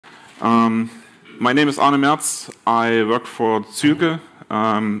My name is Arne Mertz. I work for Züge.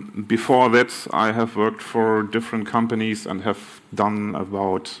 Before that, I have worked for different companies and have done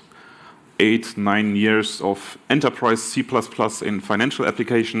about 8-9 years of enterprise C++ in financial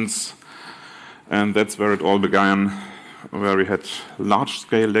applications. And that's where it all began, where we had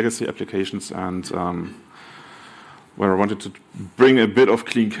large-scale legacy applications and where I wanted to bring a bit of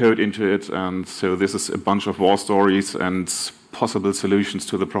clean code into it. And so this is a bunch of war stories and possible solutions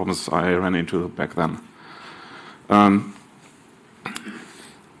to the problems I ran into back then.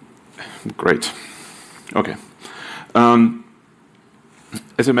 Great. Okay.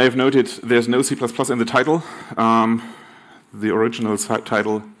 As you may have noted, there's no C++ in the title. The original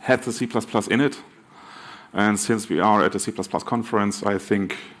title had the C++ in it. And since we are at a C++ conference, I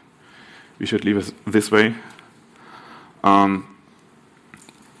think we should leave it this way.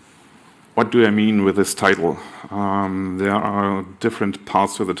 What do I mean with this title? There are different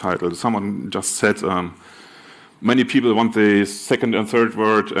parts to the title. Someone just said many people want the second and third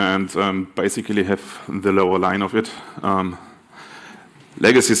word and basically have the lower line of it.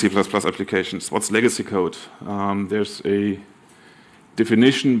 Legacy C++ applications. What's legacy code? There's a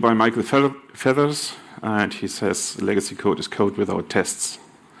definition by Michael Feathers, and he says legacy code is code without tests.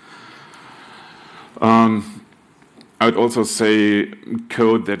 I would also say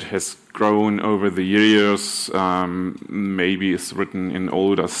code that has grown over the years, maybe is written in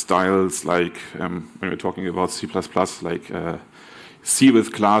older styles, like when we're talking about C++, like C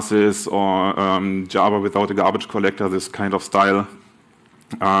with classes or Java without a garbage collector, this kind of style.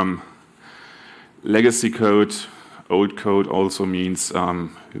 Legacy code, old code also means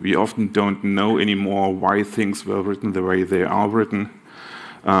we often don't know anymore why things were written the way they are written.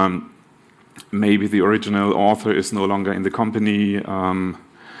 Maybe the original author is no longer in the company.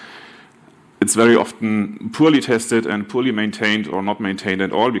 It's very often poorly tested and poorly maintained or not maintained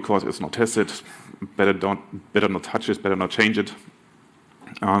at all because it's not tested. Better not touch it, better not change it.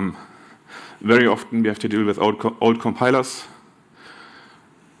 Very often we have to deal with old compilers,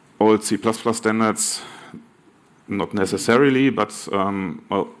 old C++ standards, not necessarily, but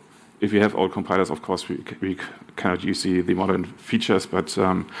well, if you have old compilers, of course, we cannot use the modern features, but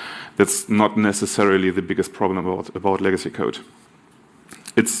that's not necessarily the biggest problem about legacy code.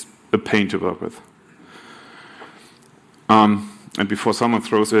 It's a pain to work with. And before someone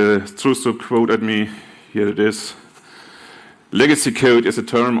throws a truth quote at me, here it is. Legacy code is a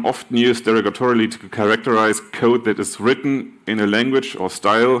term often used derogatorily to characterize code that is written in a language or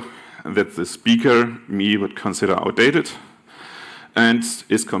style that the speaker, me, would consider outdated, and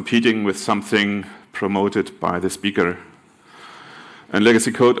is competing with something promoted by the speaker. And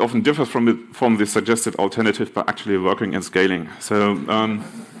legacy code often differs from the suggested alternative by actually working and scaling. So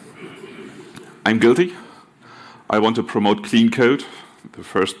I'm guilty. I want to promote clean code, the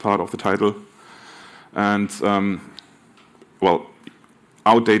first part of the title. And well,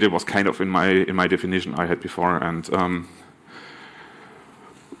 outdated was kind of in my definition I had before. And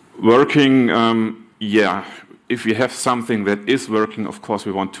working, yeah. If we have something that is working, of course,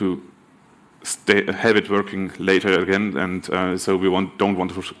 we want to have it working later again, and so we don't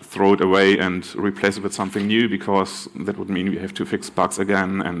want to throw it away and replace it with something new, because that would mean we have to fix bugs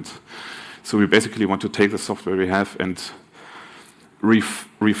again. And so we basically want to take the software we have and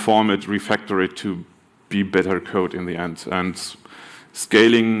reform it, refactor it to be better code in the end. And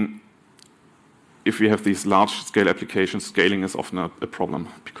scaling, if we have these large-scale applications, scaling is often a problem,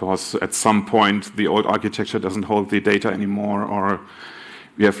 because at some point the old architecture doesn't hold the data anymore, or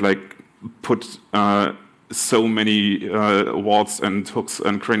we have like put so many warts and hooks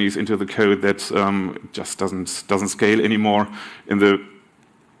and crannies into the code that just doesn't scale anymore in the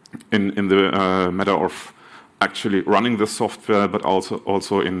matter of actually running the software, but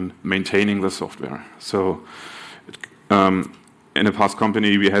also in maintaining the software. So. In a past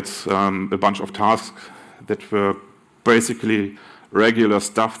company, we had a bunch of tasks that were basically regular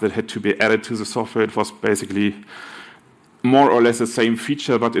stuff that had to be added to the software. It was basically more or less the same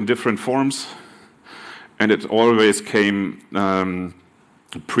feature, but in different forms. And it always came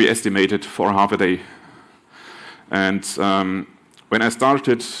pre-estimated for half a day. And when I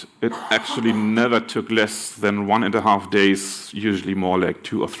started, it actually never took less than 1.5 days, usually more like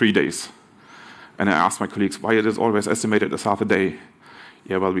 2 or 3 days. And I asked my colleagues why it is always estimated as half a day.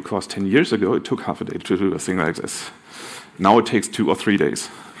 Yeah, well, because 10 years ago it took half a day to do a thing like this. Now it takes 2 or 3 days.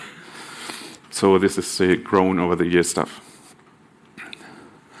 So this is grown over the years stuff.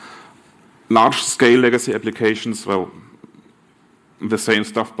 Large-scale legacy applications, well, the same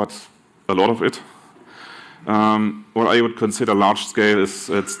stuff, but a lot of it. What I would consider large-scale is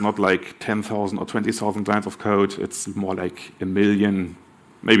it's not like 10,000 or 20,000 lines of code. It's more like 1 million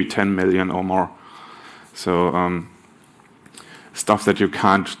maybe 10 million or more. So stuff that you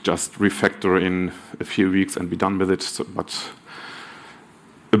can't just refactor in a few weeks and be done with it. So, but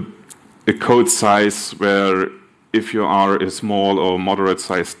a code size where if you are a small or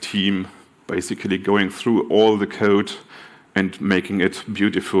moderate-sized team, basically going through all the code and making it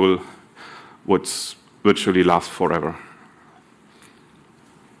beautiful would virtually last forever.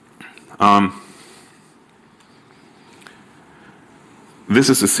 This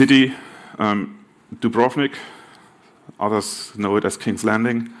is a city, Dubrovnik. Others know it as King's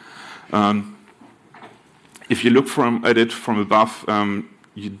Landing. If you look at it from above,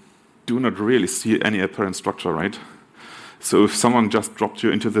 you do not really see any apparent structure, right? So if someone just dropped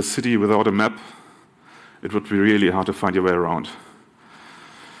you into the city without a map, it would be really hard to find your way around.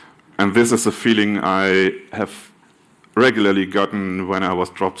 And this is a feeling I have regularly gotten when I was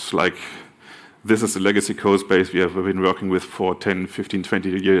dropped, like, this is a legacy code base we have been working with for 10, 15,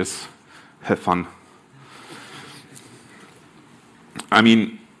 20 years. Have fun. I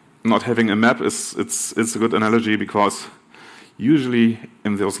mean, not having a map it's a good analogy, because usually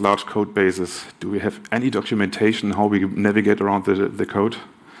in those large code bases, do we have any documentation how we navigate around the code?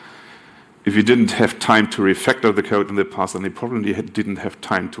 If you didn't have time to refactor the code in the past, then you probably didn't have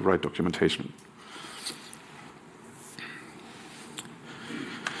time to write documentation.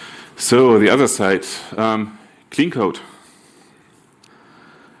 So the other side, clean code.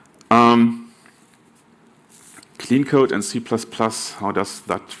 Clean code and C++, how does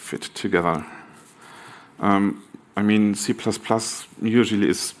that fit together? I mean, C++ usually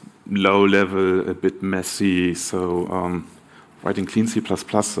is low level, a bit messy, so writing clean C++,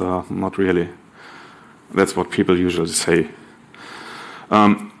 not really. That's what people usually say.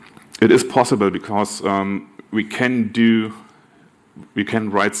 It is possible because we can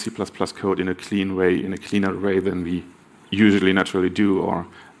write C++ code in a clean way, in a cleaner way than we usually naturally do, or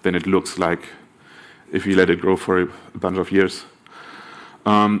than it looks like if we let it grow for a bunch of years.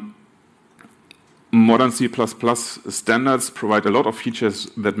 Modern C++ standards provide a lot of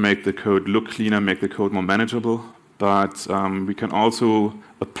features that make the code look cleaner, make the code more manageable, but we can also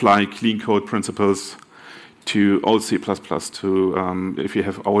apply clean code principles to old C++. If you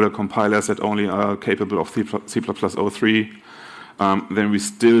have older compilers that only are capable of C++ 03, then we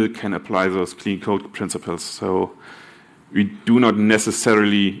still can apply those clean code principles. So we do not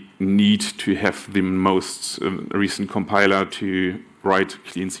necessarily need to have the most recent compiler to write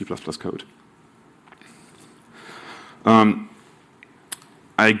clean C++ code.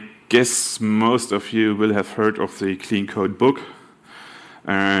 I guess most of you will have heard of the Clean Code book,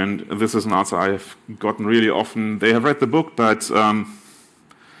 and this is an answer I have gotten really often. They have read the book, but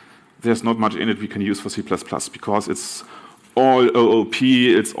there's not much in it we can use for C++, because it's all OOP,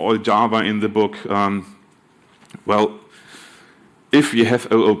 it's all Java in the book. Well, if we have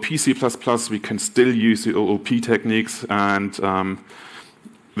OOP C++, we can still use the OOP techniques, and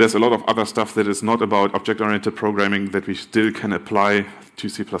there's a lot of other stuff that is not about object-oriented programming that we still can apply to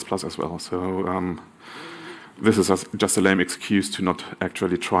C++ as well. So this is just a lame excuse to not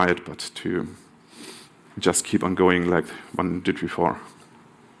actually try it, but to just keep on going like one did before.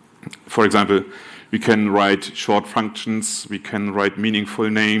 For example, we can write short functions, we can write meaningful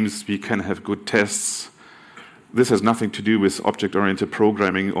names, we can have good tests. This has nothing to do with object-oriented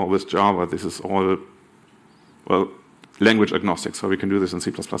programming or with Java. This is all, well, language agnostic, so we can do this in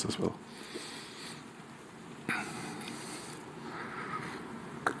C++ as well.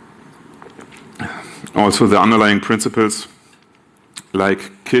 Also, the underlying principles,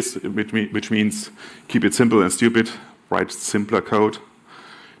 like KISS, which means keep it simple and stupid, write simpler code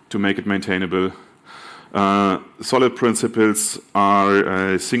to make it maintainable. Solid principles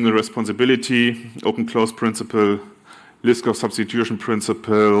are single responsibility, open-close principle, Liskov substitution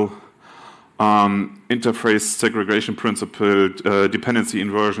principle, interface segregation principle, dependency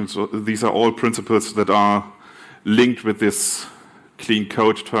inversion. So these are all principles that are linked with this clean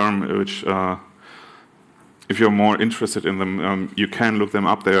code term, which if you're more interested in them, you can look them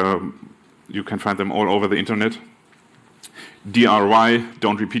up there. You can find them all over the internet. DRY,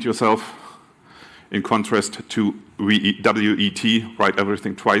 don't repeat yourself, in contrast to WET, write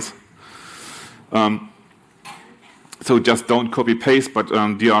everything twice. So just don't copy paste, but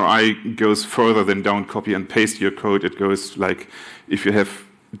DRI goes further than don't copy and paste your code. It goes like if you have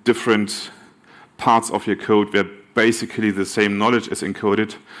different parts of your code where basically the same knowledge is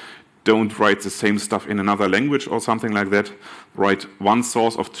encoded, don't write the same stuff in another language or something like that. Write one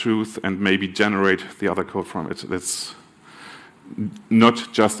source of truth and maybe generate the other code from it. That's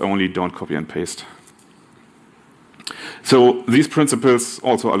not just only don't copy and paste. So these principles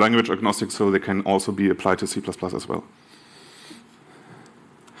also are language agnostic, so they can also be applied to C++ as well.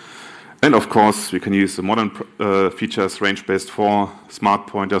 And of course, we can use the modern features, range-based for, smart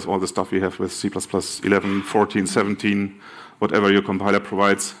pointers, all the stuff we have with C++ 11, 14, 17, whatever your compiler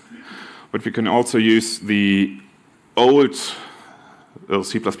provides. But we can also use the old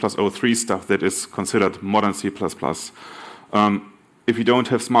C++ 03 stuff that is considered modern C++. If you don't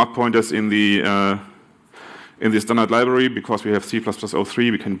have smart pointers in the standard library, because we have C++ 03,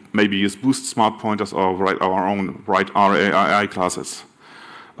 we can maybe use boost smart pointers or write our own RAII classes.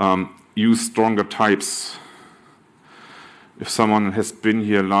 Use stronger types. If someone has been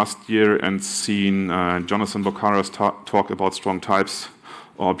here last year and seen Jonathan Boccaro's talk about strong types,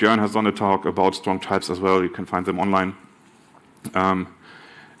 or Björn has done a talk about strong types as well, you can find them online.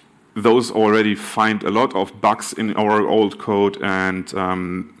 Those already find a lot of bugs in our old code, and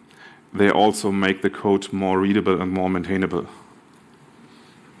they also make the code more readable and more maintainable.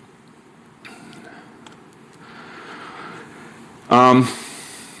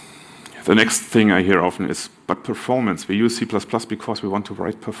 The next thing I hear often is, but performance. We use C++ because we want to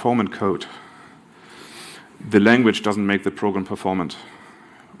write performant code. The language doesn't make the program performant.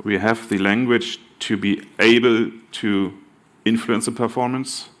 We have the language to be able to influence the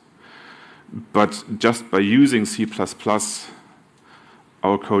performance, but just by using C++,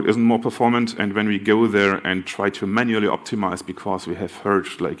 our code isn't more performant, and when we go there and try to manually optimize, because we have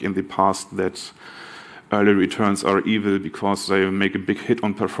heard, like in the past, that early returns are evil because they make a big hit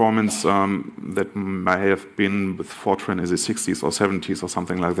on performance, that may have been with Fortran in the 60s or 70s or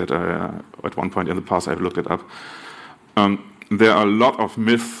something like that. At one point in the past, I've looked it up. There are a lot of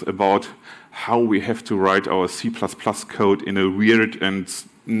myths about how we have to write our C++ code in a weird and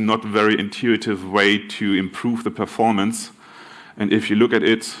not very intuitive way to improve the performance. And if you look at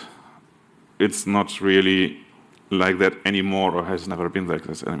it, it's not really like that anymore, or has never been like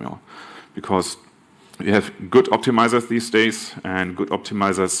this anymore. Because we have good optimizers these days, and good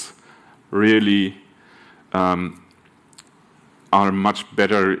optimizers really are much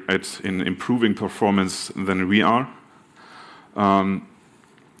better in improving performance than we are.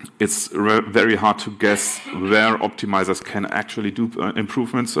 It's very hard to guess where optimizers can actually do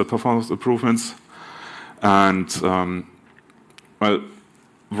improvements, performance improvements. And well,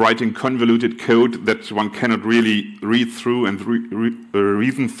 writing convoluted code that one cannot really read through and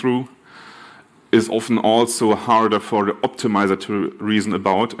reason through is often also harder for the optimizer to reason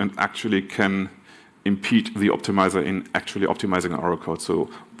about, and actually can impede the optimizer in actually optimizing our code. So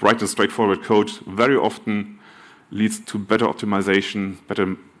write and straightforward code very often leads to better optimization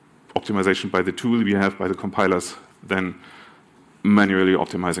by the tool we have, by the compilers, than manually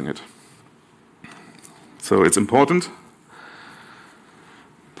optimizing it. So it's important,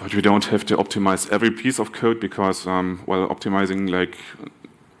 but we don't have to optimize every piece of code, because while optimizing like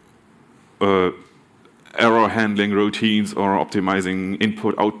error handling routines or optimizing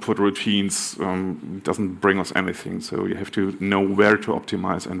input-output routines doesn't bring us anything. So you have to know where to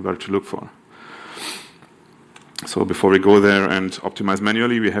optimize and where to look for. So before we go there and optimize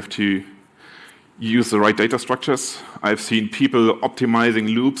manually, we have to use the right data structures. I've seen people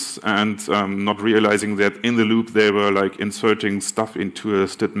optimizing loops and not realizing that in the loop they were like inserting stuff into a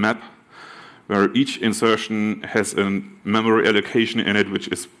std map, where each insertion has a memory allocation in it, which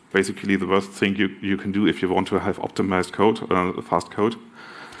is basically the worst thing you can do if you want to have optimized code, fast code.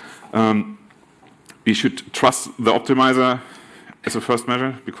 We should trust the optimizer as a first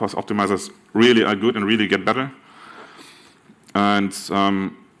measure, because optimizers really are good and really get better. And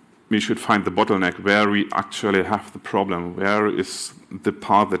we should find the bottleneck, where we actually have the problem. Where is the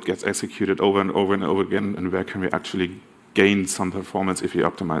part that gets executed over and over and over again, and where can we actually gain some performance if we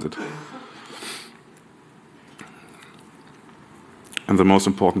optimize it? And the most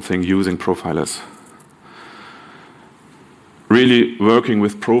important thing, using profilers. Really working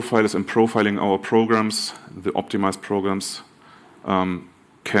with profilers and profiling our programs, the optimized programs,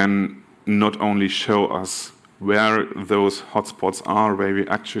 can not only show us where those hotspots are, where we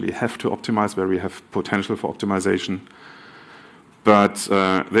actually have to optimize, where we have potential for optimization, but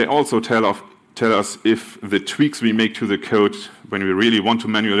they also tell us if the tweaks we make to the code, when we really want to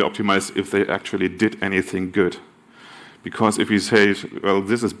manually optimize, if they actually did anything good. Because if we say, well,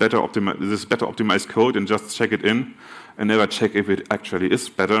 this is better optimized code, and just check it in, and never check if it actually is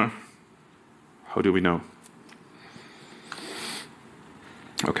better, how do we know?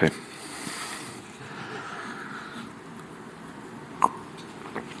 Okay.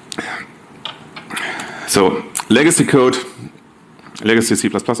 So legacy code, legacy C++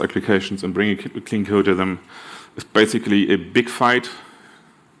 applications, and bringing clean code to them is basically a big fight.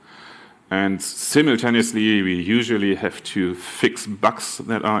 And simultaneously, we usually have to fix bugs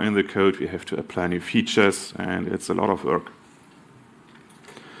that are in the code. We have to apply new features, and it's a lot of work.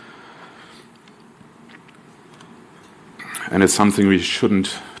 And it's something we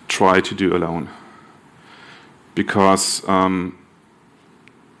shouldn't try to do alone. Because, I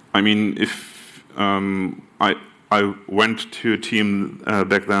mean, if I went to a team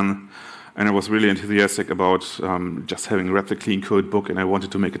back then, and I was really enthusiastic about just having read the clean code book, and I wanted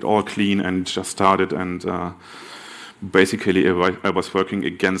to make it all clean and just started. And basically, I was working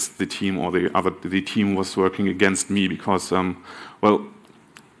against the team, or the team was working against me because, well,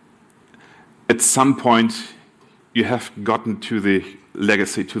 at some point you have gotten to the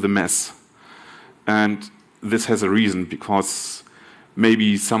legacy, to the mess, and this has a reason, because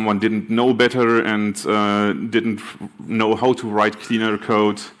maybe someone didn't know better and didn't know how to write cleaner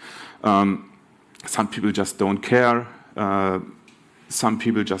code. Some people just don't care. Some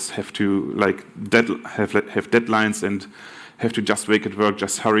people just have to have deadlines and have to just make it work,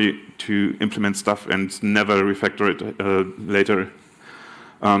 just hurry to implement stuff and never refactor it later.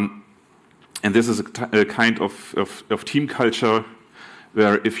 And this is a kind of team culture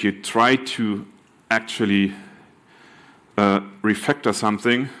where if you try to actually refactor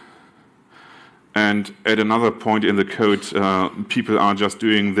something, and at another point in the code, people are just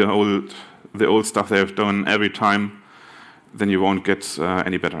doing the old stuff they have done every time, then you won't get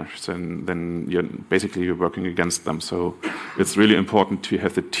any better. Then you're working against them. So it's really important to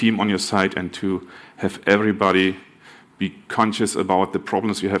have the team on your side and to have everybody be conscious about the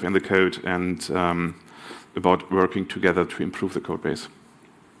problems you have in the code and about working together to improve the code base.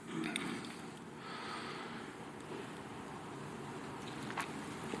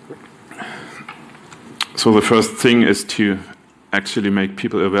 So the first thing is to actually make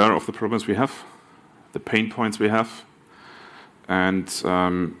people aware of the problems we have, the pain points we have, and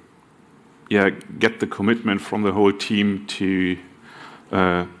get the commitment from the whole team to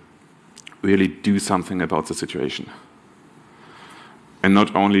really do something about the situation. And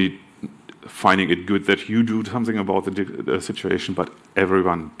not only finding it good that you do something about the situation, but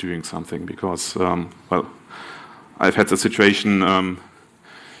everyone doing something. Because, well, I've had the situation,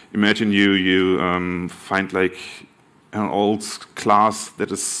 imagine you find like an old class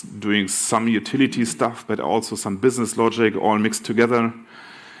that is doing some utility stuff, but also some business logic all mixed together,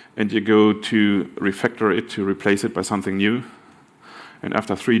 and you go to refactor it to replace it by something new. And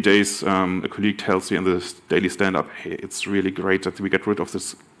after 3 days, a colleague tells you in the daily stand-up, hey, it's really great that we get rid of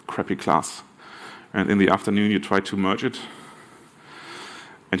this crappy class. And in the afternoon, you try to merge it,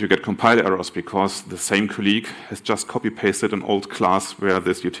 and you get compile errors because the same colleague has just copy-pasted an old class where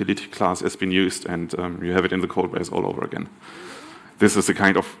this utility class has been used, and you have it in the code base all over again. This is the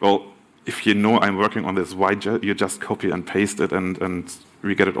kind of, well, if you know I'm working on this, why you just copy and paste it and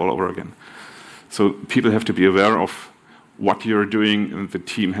we get it all over again? So people have to be aware of what you're doing, and the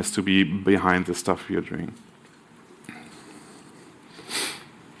team has to be behind the stuff you're doing.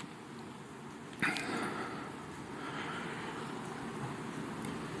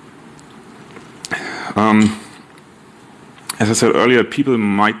 As I said earlier, people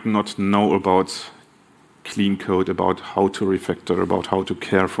might not know about clean code, about how to refactor, about how to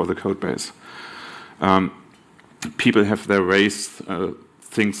care for the code base. People have their ways,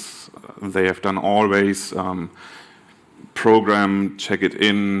 things they have done always. Program, check it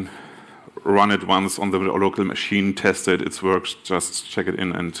in, run it once on the local machine, test it, it works, just check it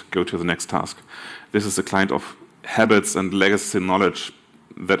in and go to the next task. This is the kind of habits and legacy knowledge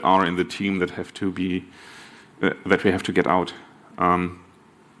that are in the team that have to be, that we have to get out.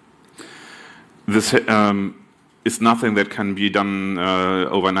 This is nothing that can be done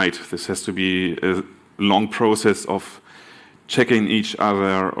overnight. This has to be a long process of checking each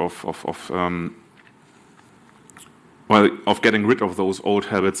other, of getting rid of those old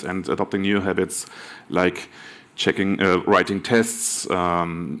habits and adopting new habits, like checking, writing tests,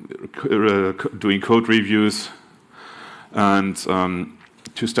 doing code reviews. And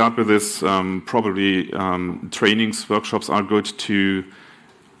to start with this, probably trainings, workshops are good to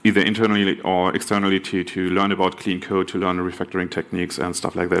either internally or externally to learn about clean code, to learn refactoring techniques and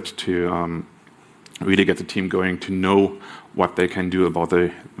stuff like that, to really get the team going, to know what they can do about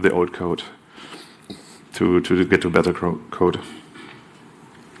the old code, to get to better code.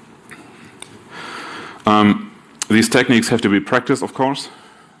 These techniques have to be practiced, of course,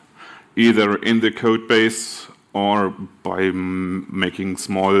 either in the code base or by making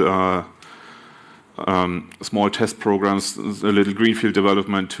small test programs, a little greenfield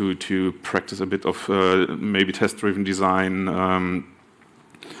development to practice a bit of maybe test-driven design,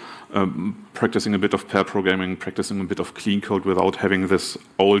 practicing a bit of pair programming, practicing a bit of clean code without having this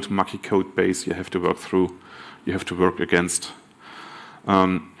old mucky code base you have to work through, you have to work against.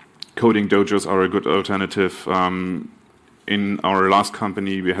 Coding dojos are a good alternative. in our last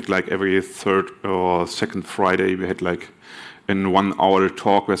company, we had like every third or second Friday, we had like in 1 hour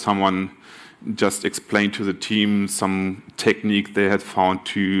talk where someone just explained to the team some technique they had found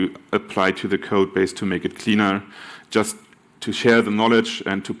to apply to the code base to make it cleaner, just to share the knowledge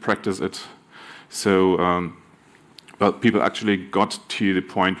and to practice it. So, well, people actually got to the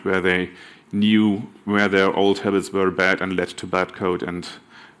point where they knew where their old habits were bad and led to bad code, and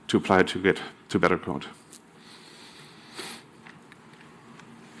to apply it to get to better code.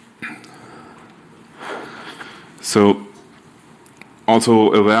 So,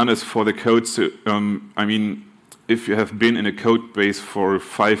 also awareness for the code. So, I mean, if you have been in a code base for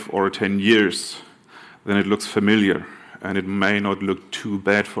 5 or 10 years, then it looks familiar and it may not look too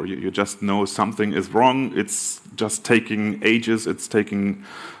bad for you. You just know something is wrong. It's just taking ages. It's taking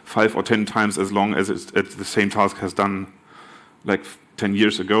 5 or 10 times as long as the same task has done like 10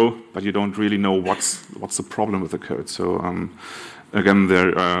 years ago, but you don't really know what's the problem with the code. So again,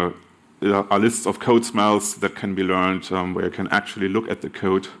 there are lists of code smells that can be learned, where you can actually look at the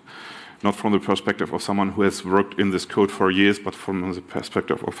code, not from the perspective of someone who has worked in this code for years, but from the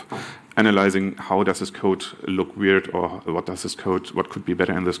perspective of analyzing how does this code look weird, or what could be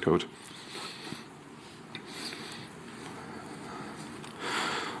better in this code.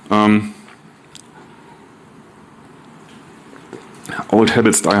 Old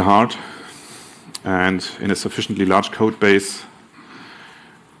habits die hard, and in a sufficiently large code base,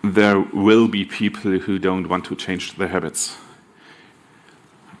 there will be people who don't want to change their habits.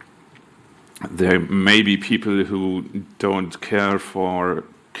 There may be people who don't care for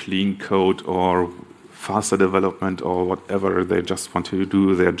clean code or faster development or whatever. They just want to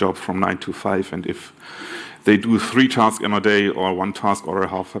do their job from 9 to 5, and if they do 3 tasks in a day or 1 task or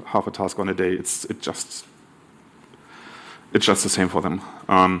half a task on a day, it's just the same for them.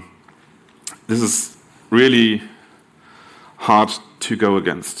 This is really hard to go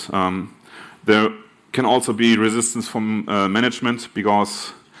against. There can also be resistance from management,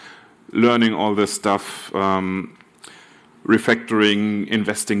 because learning all this stuff, refactoring,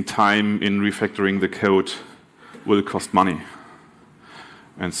 investing time in refactoring the code will cost money.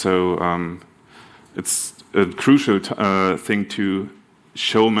 And so it's a crucial thing to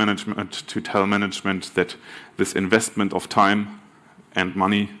show management, to tell management that this investment of time and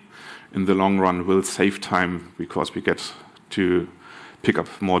money in the long run will save time, because we get to pick up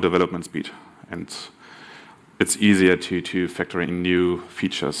more development speed, and it's easier to factor in new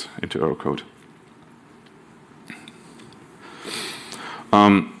features into our code.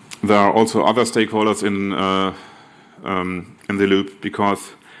 There are also other stakeholders in the loop,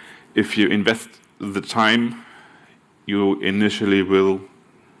 because if you invest the time, you initially will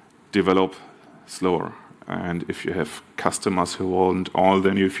develop slower. And if you have customers who want all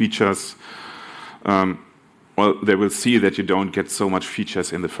the new features, well, they will see that you don't get so much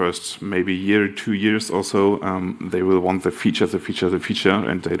features in the first maybe year, 2 years or so. They will want the feature,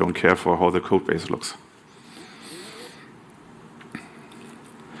 and they don't care for how the code base looks.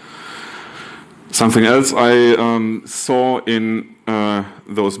 Something else I saw in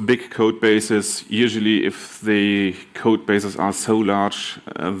those big code bases, usually if the code bases are so large,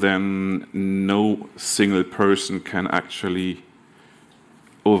 then no single person can actually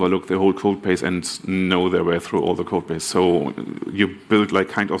overlook the whole code base and know their way through all the code base. So you build like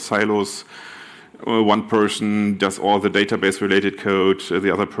kind of silos. One person does all the database related code,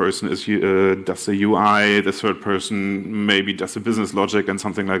 the other person does the UI, the third person maybe does the business logic and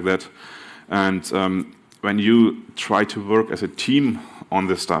something like that. And when you try to work as a team on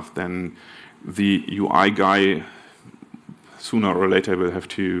this stuff, then the UI guy sooner or later will have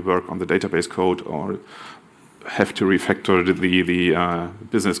to work on the database code, or have to refactor the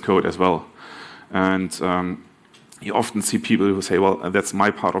business code as well. And you often see people who say, well, that's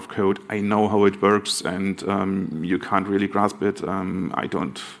my part of code, I know how it works, and you can't really grasp it, I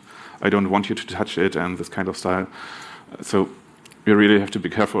don't want you to touch it, and this kind of style. So we really have to be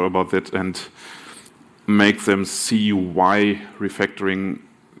careful about that and make them see why refactoring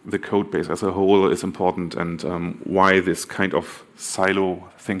the code base as a whole is important, and why this kind of silo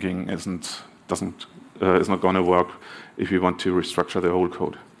thinking is not going to work if you want to restructure the whole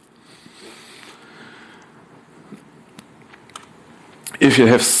code. If you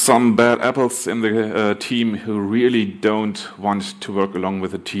have some bad apples in the team who really don't want to work along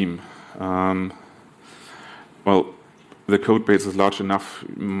with the team, well, the code base is large enough.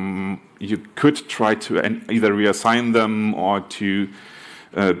 You could try to either reassign them, or to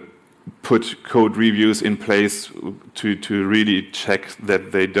put code reviews in place to really check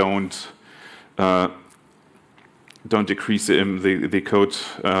that they don't decrease the code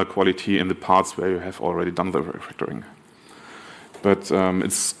quality in the parts where you have already done the refactoring. But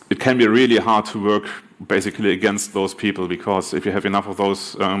it can be really hard to work basically against those people, because if you have enough of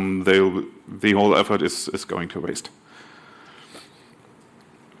those, the whole effort is going to waste.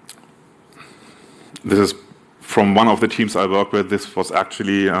 This is from one of the teams I work with. This was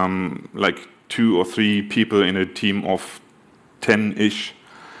actually like 2 or 3 people in a team of 10-ish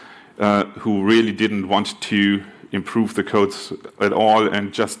who really didn't want to improve the codes at all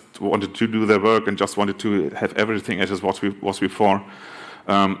and just wanted to do their work and just wanted to have everything as it was before.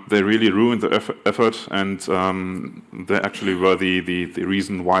 They really ruined the effort, and they actually were the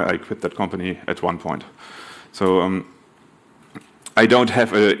reason why I quit that company at one point. So I don't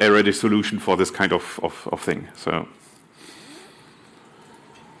have a ready solution for this kind of thing. So.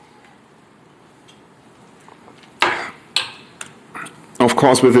 Of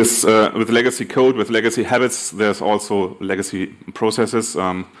course, with this, with legacy code, with legacy habits, there's also legacy processes.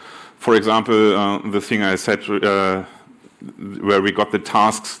 For example, the thing I said, where we got the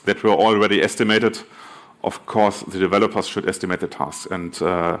tasks that were already estimated. Of course, the developers should estimate the tasks, and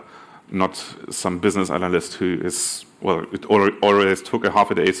not some business analyst who is, well, it already took a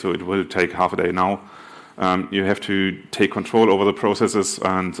half a day, so it will take half a day now. You have to take control over the processes,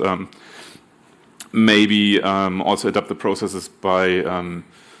 and maybe also adapt the processes by,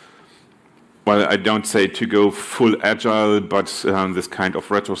 well, I don't say to go full agile, but this kind of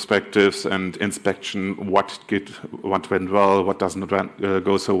retrospectives and inspection, what went well, what doesn't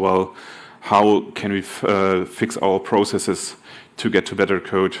go so well, how can we fix our processes to get to better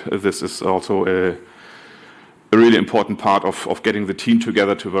code. This is also a really important part of getting the team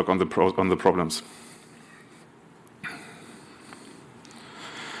together to work on the problems.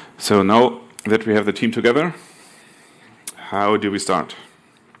 So now that we have the team together, how do we start?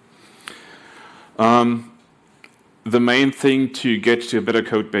 The main thing to get to a better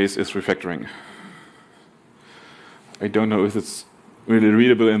code base is refactoring. I don't know if it's really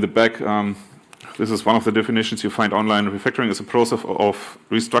readable in the back. This is one of the definitions you find online. Refactoring is a process of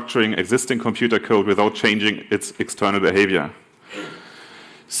restructuring existing computer code without changing its external behavior.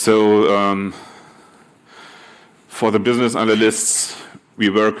 So for the business analysts, we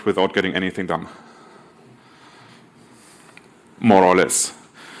work without getting anything done, more or less.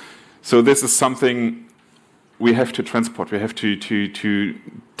 So this is something we have to transport. We have to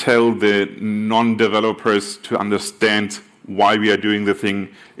tell the non-developers to understand why we are doing the thing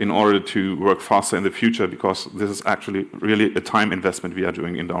in order to work faster in the future, because this is actually really a time investment we are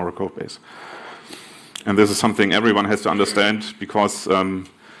doing in our code base. And this is something everyone has to understand, because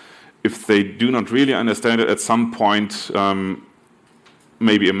if they do not really understand it, at some point,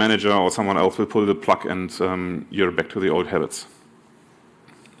 maybe a manager or someone else will pull the plug, and you're back to the old habits.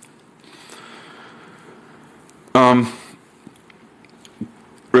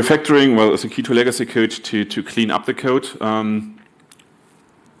 Refactoring, well, is a key to legacy code to clean up the code.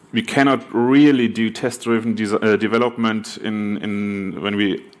 We cannot really do test-driven development when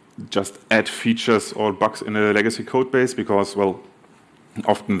we just add features or bugs in a legacy code base, because, well,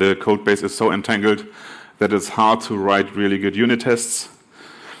 often the code base is so entangled that it's hard to write really good unit tests.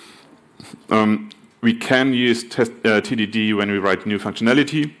 We can use TDD when we write new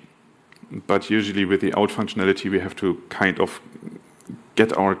functionality, but usually with the old functionality we have to kind of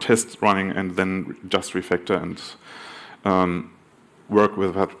get our tests running and then just refactor and work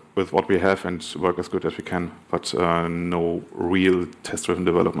with what we have and work as good as we can, but no real test-driven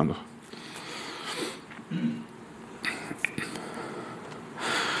development.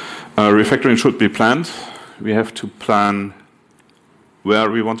 Refactoring should be planned. We have to plan where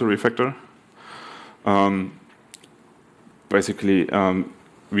we want to refactor. Basically,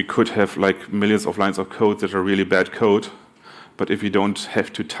 we could have like millions of lines of code that are really bad code, but if you don't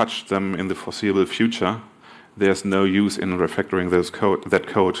have to touch them in the foreseeable future, there's no use in refactoring that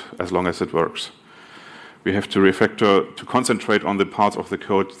code as long as it works. We have to refactor to concentrate on the parts of the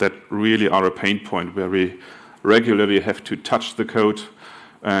code that really are a pain point, where we regularly have to touch the code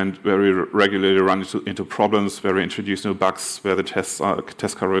and where we regularly run into problems, where we introduce new bugs, where the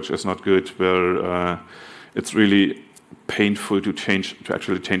test coverage is not good, where it's really painful to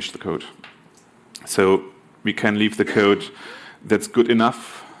actually change the code. So we can leave the code that's good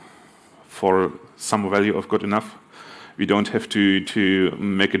enough for some value of good enough. We don't have to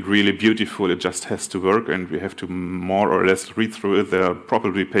make it really beautiful. It just has to work, and we have to more or less read through it. There are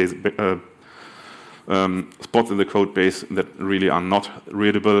probably spots in the code base that really are not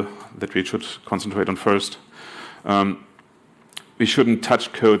readable, that we should concentrate on first. We shouldn't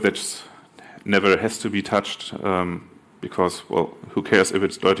touch code that never has to be touched, because, well, who cares if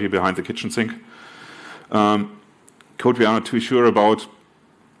it's dirty behind the kitchen sink? Code we are not too sure about,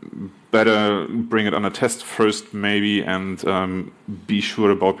 better bring it on a test first maybe and be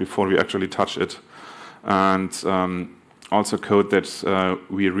sure about before we actually touch it. And also code that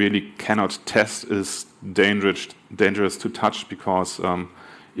we really cannot test is dangerous to touch, because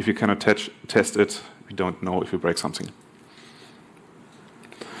if you cannot test it, we don't know if you break something.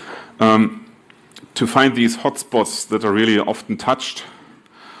 To find these hotspots that are really often touched,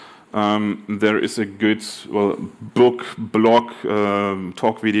 there is a good book, blog,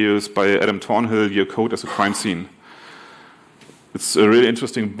 talk videos by Adam Thornhill, Your Code as a Crime Scene. It's a really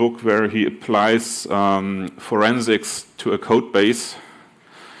interesting book where he applies forensics to a code base.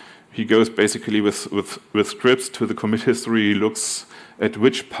 He goes basically with scripts to the commit history. He looks at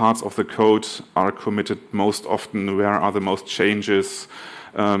which parts of the code are committed most often, where are the most changes,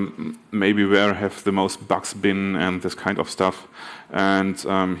 maybe where have the most bugs been, and this kind of stuff. And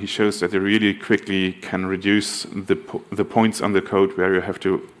he shows that you really quickly can reduce the points on the code where you have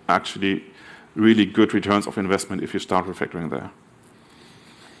to actually really good returns of investment if you start refactoring there.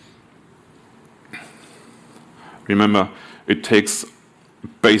 Remember, it takes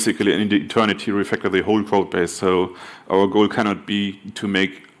basically an eternity to refactor the whole code base, so our goal cannot be to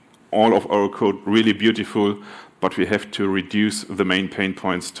make all of our code really beautiful, but we have to reduce the main pain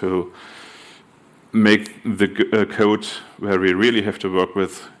points to make the code where we really have to work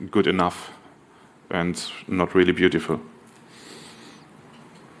with good enough and not really beautiful.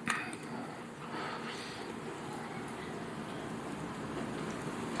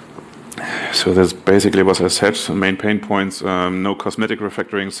 So that's basically what I said, main pain points, no cosmetic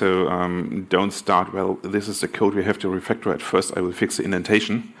refactoring, so don't start, well, this is the code we have to refactor at first, I will fix the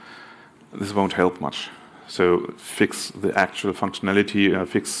indentation. This won't help much. So fix the actual functionality,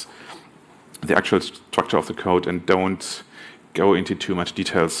 fix the actual structure of the code, and don't go into too much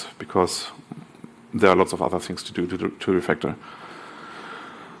details, because there are lots of other things to do to refactor.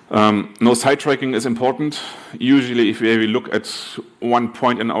 No sidetracking is important. Usually if we look at one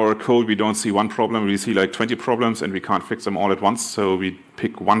point in our code, we don't see one problem, we see like 20 problems, and we can't fix them all at once. So we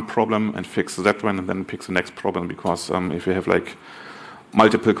pick one problem and fix that one, and then pick the next problem, because if we have like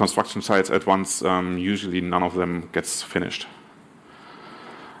multiple construction sites at once, usually none of them gets finished.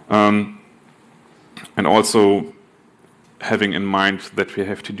 And also having in mind that we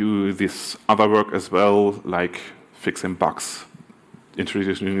have to do this other work as well, like fixing bugs,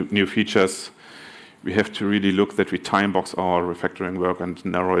 introducing new features. We have to really look that we time box our refactoring work and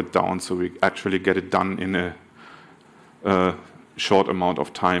narrow it down so we actually get it done in a short amount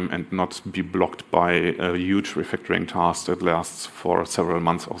of time and not be blocked by a huge refactoring task that lasts for several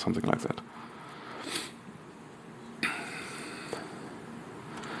months or something like that.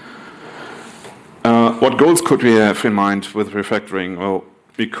 What goals could we have in mind with refactoring? Well,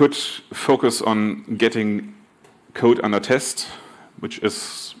 we could focus on getting code under test, which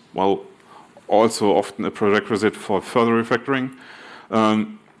is, well, also often a prerequisite for further refactoring.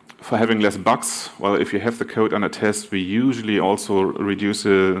 For having less bugs, well, if you have the code under test, we usually also reduce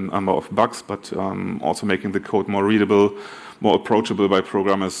the number of bugs, but also making the code more readable, more approachable by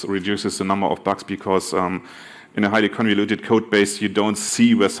programmers reduces the number of bugs, because in a highly convoluted code base, you don't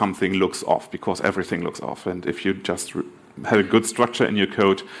see where something looks off, because everything looks off. And if you just have a good structure in your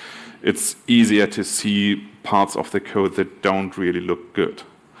code, it's easier to see parts of the code that don't really look good.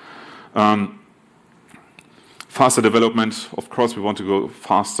 Faster development, of course, we want to go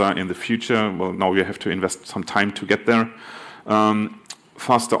faster in the future. Well, now we have to invest some time to get there.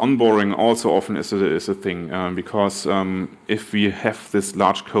 Faster onboarding also often is a thing, because if we have this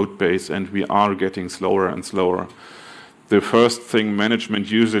large code base and we are getting slower and slower, the first thing management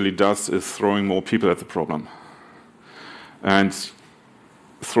usually does is throwing more people at the problem. And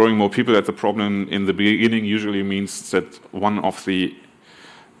throwing more people at the problem in the beginning usually means that one of the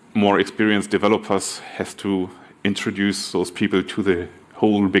more experienced developers has to introduce those people to the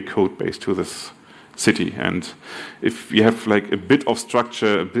whole big code base, to this city. And if you have like a bit of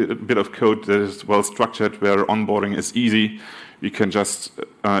structure, a bit of code that is well structured, where onboarding is easy, you can just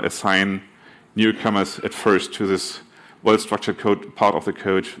assign newcomers at first to this well structured code part of the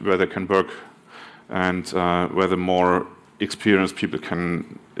code where they can work, and where the more experienced people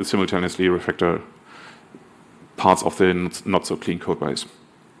can simultaneously refactor parts of the not so clean code base.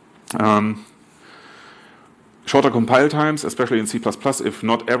 Shorter compile times, especially in C++. If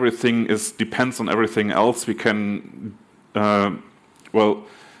not everything depends on everything else, we can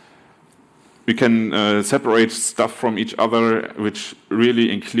separate stuff from each other, which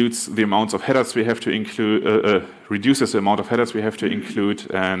really includes the amounts of headers we have to include, reduces the amount of headers we have to include,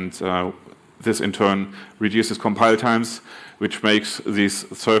 and this in turn reduces compile times, which makes these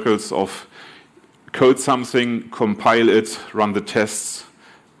circles of code something, compile it, run the tests,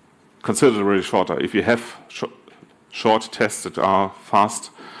 considerably shorter. If you have short tests that are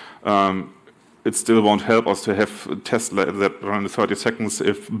fast, it still won't help us to have tests that run in 30 seconds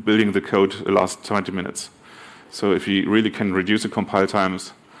if building the code lasts 20 minutes. So if you really can reduce the compile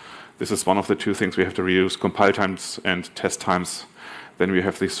times, this is one of the two things we have to reduce, compile times and test times. Then we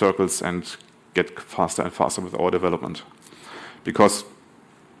have these circles and get faster and faster with our development. Because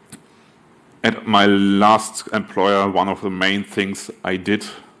at my last employer, one of the main things I did,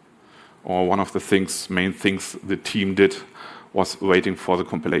 or one of the main things the team did, was waiting for the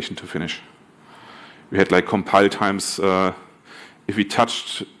compilation to finish. We had like compile times, if we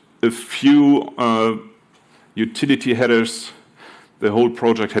touched a few utility headers, the whole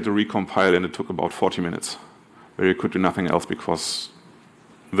project had to recompile, and it took about 40 minutes, where you could do nothing else because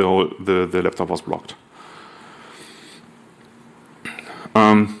the laptop was blocked.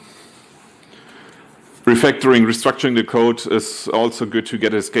 Refactoring, restructuring the code is also good to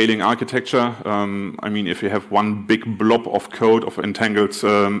get a scaling architecture. I mean, if you have one big blob of code of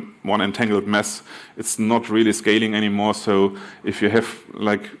one entangled mess, it's not really scaling anymore. So if you have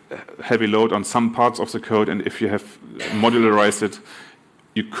like heavy load on some parts of the code, and if you have modularized it,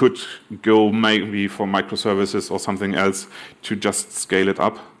 you could go maybe for microservices or something else to just scale it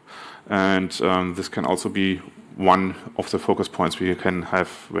up. And this can also be one of the focus points we can have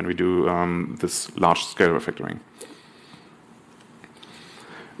when we do this large-scale refactoring.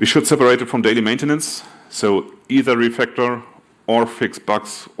 We should separate it from daily maintenance, so either refactor or fix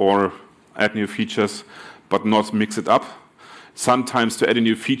bugs or add new features, but not mix it up. Sometimes to add a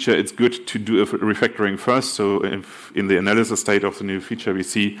new feature, it's good to do a refactoring first, so if in the analysis state of the new feature we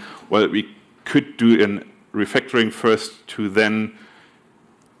see, well, we could do a refactoring first to then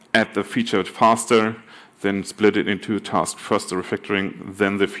add the feature faster, then split it into tasks. First the refactoring,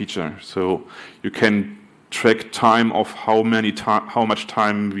 then the feature. So you can track time of how much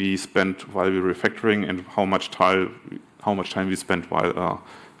time we spent while we're refactoring and how much time we spent while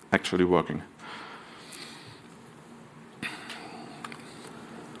actually working.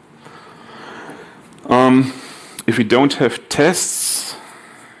 If we don't have tests,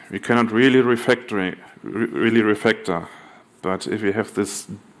 we cannot really refactor. But if we have this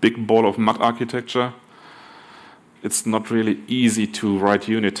big ball of mud architecture, it's not really easy to write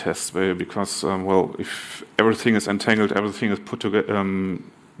unit tests because, well, if everything is entangled, everything is put together,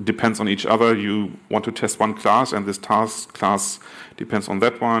 depends on each other. You want to test one class, and this task class depends on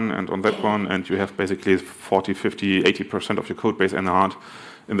that one, and you have basically 40, 50, 80% of your code base in the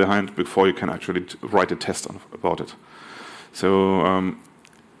hand before you can actually write a test about it. So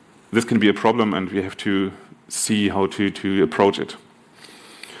this can be a problem, and we have to see how to approach it.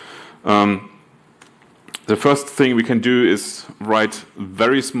 The first thing we can do is write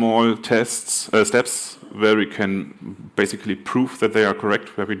very small steps where we can basically prove that they are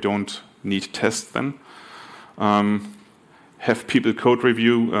correct, where we don't need tests then. Have people code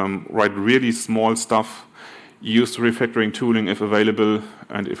review, write really small stuff, use the refactoring tooling if available,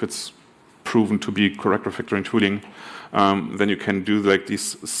 and if it's proven to be correct refactoring tooling, then you can do like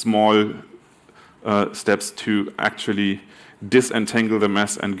these small steps to actually disentangle the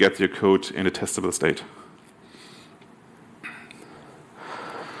mess and get your code in a testable state.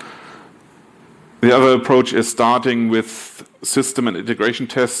 The other approach is starting with system and integration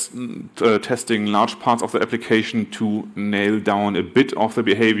tests, testing large parts of the application to nail down a bit of the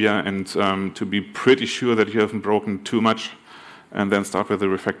behavior and to be pretty sure that you haven't broken too much, and then start with the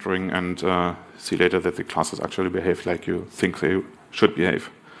refactoring and see later that the classes actually behave like you think they should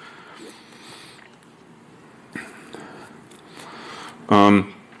behave.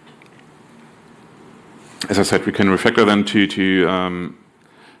 As I said, we can refactor them to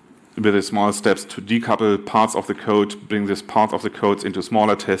with the small steps to decouple parts of the code, bring this part of the code into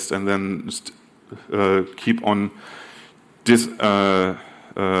smaller tests, and then just, keep on decoupling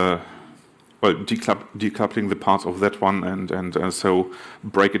the parts of that one, and so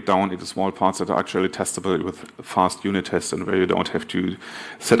break it down into small parts that are actually testable with fast unit tests, and where you don't have to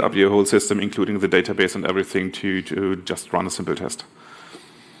set up your whole system, including the database and everything, to just run a simple test.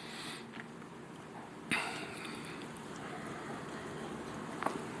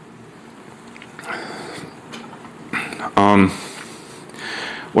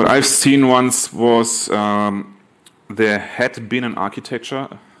 What I've seen once was there had been an actual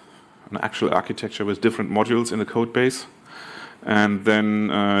architecture with different modules in the code base, and then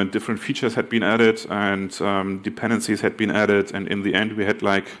different features had been added and dependencies had been added, and in the end we had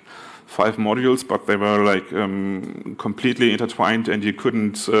like 5 modules, but they were like completely intertwined, and you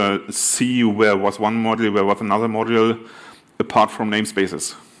couldn't see where was one module, where was another module, apart from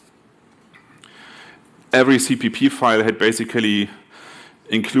namespaces. Every CPP file had basically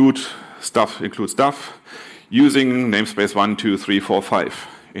include stuff, using namespace 1, 2, 3, 4, 5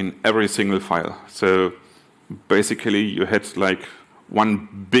 in every single file. So basically you had like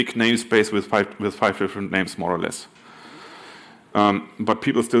one big namespace with five different names, more or less. But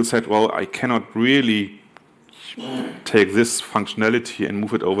people still said, well, I cannot really take this functionality and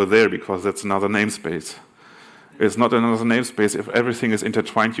move it over there because that's another namespace. It's not another namespace. If everything is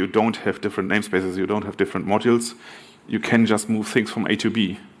intertwined, you don't have different namespaces, you don't have different modules. You can just move things from A to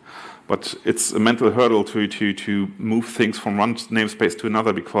B. But it's a mental hurdle to move things from one namespace to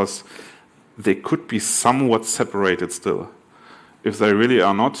another because they could be somewhat separated still. If they really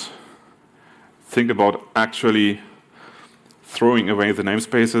are not, think about actually throwing away the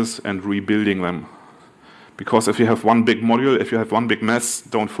namespaces and rebuilding them. Because if you have one big module, if you have one big mess,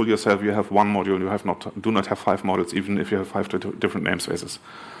 don't fool yourself, you have one module, you do not have 5 modules, even if you have 5 different namespaces.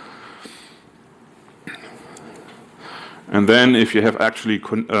 And then if you have actually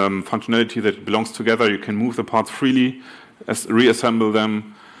functionality that belongs together, you can move the parts freely, reassemble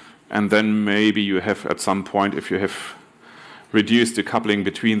them, and then maybe you have at some point, if you have reduced the coupling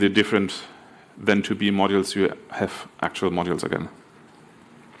between the different then to be modules, you have actual modules again.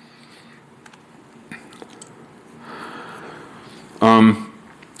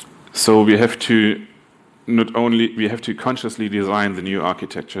 So we have to consciously design the new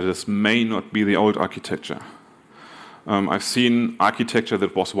architecture. This may not be the old architecture. I've seen architecture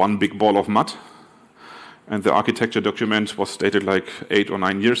that was one big ball of mud, and the architecture document was stated like 8 or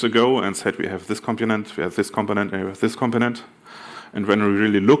 9 years ago and said we have this component, we have this component, and we have this component. And when we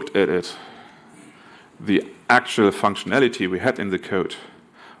really looked at it, the actual functionality we had in the code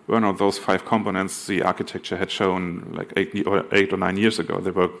were not those 5 components the architecture had shown like 8 or 9 years ago.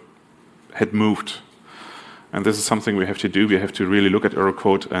 They had moved. And this is something we have to do. We have to really look at our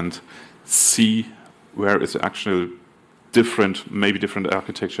code and see where is the actual maybe different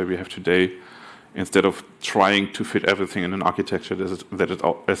architecture we have today, instead of trying to fit everything in an architecture that is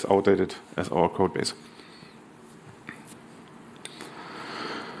as outdated as our code base.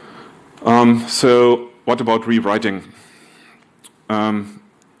 So what about rewriting?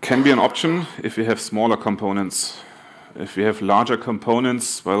 Can be an option if you have smaller components. If you have larger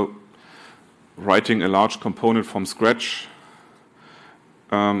components, well, writing a large component from scratch,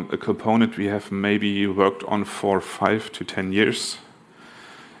 a component we have maybe worked on for 5 to 10 years,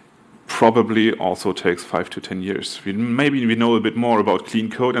 probably also takes 5 to 10 years. Maybe we know a bit more about clean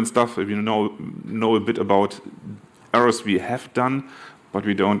code and stuff. We know a bit about errors we have done, but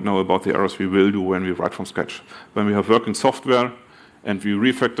we don't know about the errors we will do when we write from scratch. When we have working software and we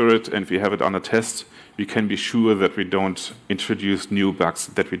refactor it and we have it under test, we can be sure that we don't introduce new bugs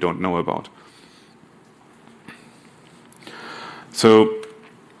that we don't know about. So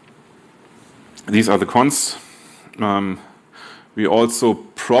these are the cons. We also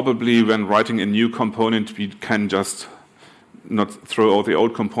probably, when writing a new component, we can just not throw out the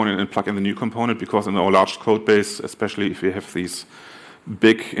old component and plug in the new component, because in our large code base, especially if we have these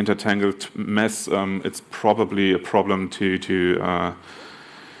big intertangled mess, it's probably a problem to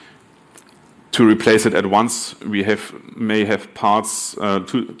replace it at once. We may have parts,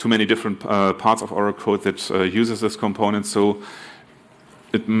 too many different parts of our code that uses this component, so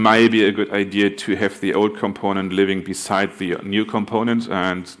it might be a good idea to have the old component living beside the new component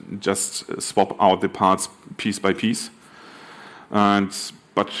and just swap out the parts piece by piece.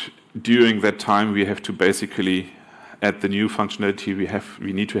 But during that time, we have to basically add the new functionality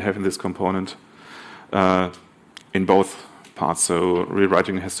we need to have in this component in both parts. So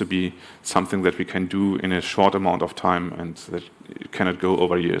rewriting has to be something that we can do in a short amount of time and that it cannot go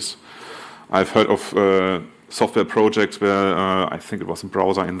over years. I've heard of software projects where I think it was a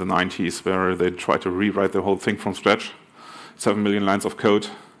browser in the 90s where they tried to rewrite the whole thing from scratch, 7 million lines of code,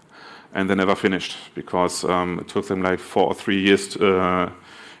 and they never finished because it took them like 4 or 3 years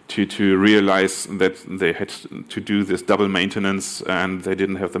to realize that they had to do this double maintenance and they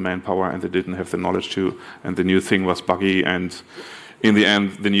didn't have the manpower and they didn't have the knowledge to, and the new thing was buggy, and in the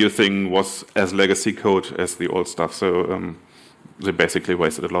end the new thing was as legacy code as the old stuff, so they basically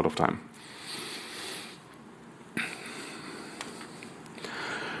wasted a lot of time.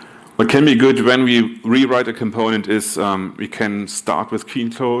 What can be good when we rewrite a component is we can start with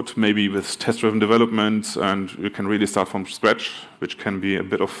clean code, maybe with test-driven development, and we can really start from scratch, which can be a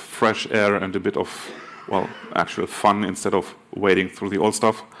bit of fresh air and a bit of, well, actual fun instead of wading through the old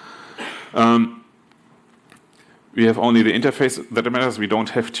stuff. We have only the interface that matters. We don't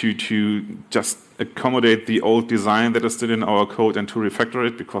have to just accommodate the old design that is still in our code and to refactor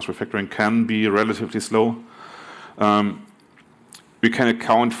it, because refactoring can be relatively slow. we can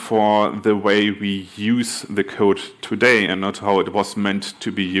account for the way we use the code today and not how it was meant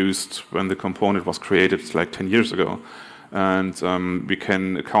to be used when the component was created like 10 years ago. And we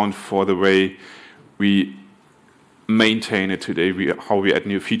can account for the way we maintain it today, how we add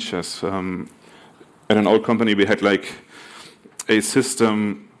new features. At an old company, we had like a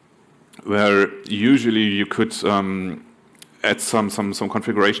system where usually you could add some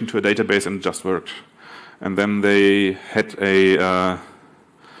configuration to a database and it just worked. And then they had a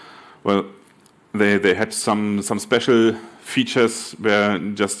they had some special features where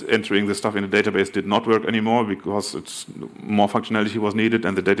just entering the stuff in the database did not work anymore because more functionality was needed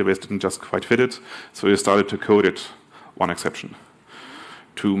and the database didn't just quite fit it. So we started to code it one exception,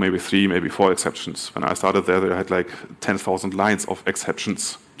 2, maybe 3, maybe 4 exceptions. When I started there, they had like 10,000 lines of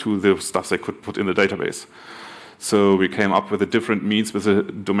exceptions to the stuff they could put in the database. So we came up with a different means with a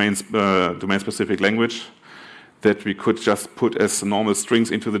domain-specific language that we could just put as normal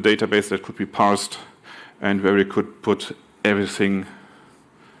strings into the database that could be parsed, and where we could put everything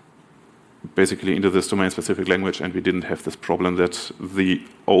basically into this domain-specific language, and we didn't have this problem that the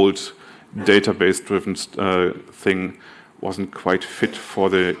old database-driven thing wasn't quite fit for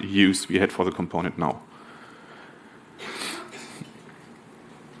the use we had for the component now.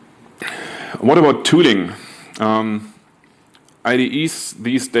 What about tooling? IDEs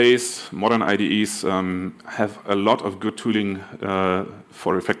these days, modern IDEs, have a lot of good tooling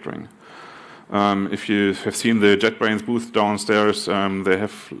for refactoring. If you have seen the JetBrains booth downstairs, they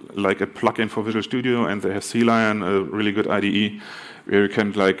have like a plugin for Visual Studio, and they have CLion, a really good IDE, where you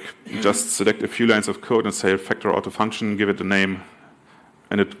can like just select a few lines of code and say factor out a function, give it a name,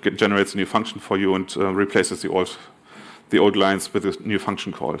 and it generates a new function for you and replaces the old lines with a new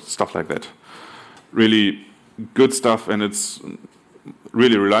function call, stuff like that. Really good stuff, and it's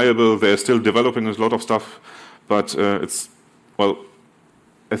really reliable. They're still developing a lot of stuff, but I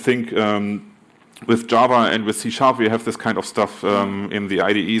think with Java and with C# we have this kind of stuff in the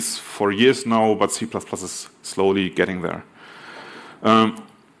IDEs for years now, but C++ is slowly getting there.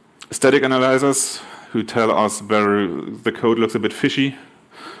 Static analyzers who tell us where the code looks a bit fishy.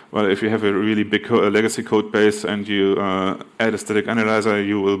 Well, if you have a really big legacy code base and you add a static analyzer,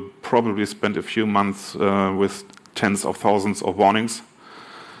 you will probably spend a few months with tens of thousands of warnings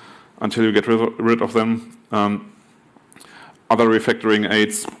until you get rid of them. Other refactoring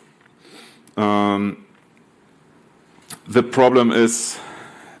aids. The problem is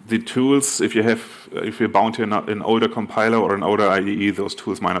the tools. If you're bound to an older compiler or an older IDE, those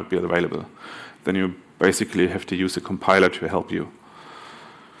tools might not be available. Then you basically have to use a compiler to help you.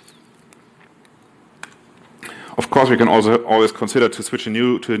 Of course, we can also always consider to switch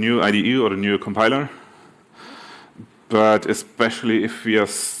to a new IDE or a new compiler, but especially if we are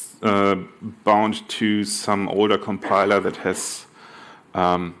bound to some older compiler that has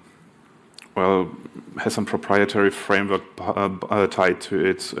some proprietary framework tied to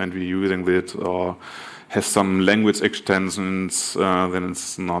it, and we're using it, or has some language extensions, then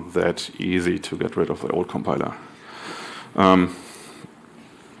it's not that easy to get rid of the old compiler.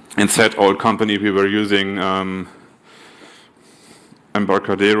 In that old company, we were using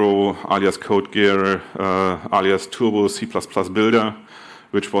Embarcadero, alias CodeGear, alias Turbo C++ Builder,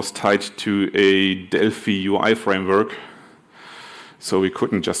 which was tied to a Delphi UI framework. So we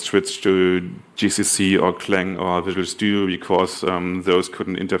couldn't just switch to GCC or Clang or Visual Studio because those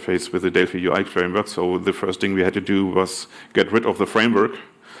couldn't interface with the Delphi UI framework. So the first thing we had to do was get rid of the framework,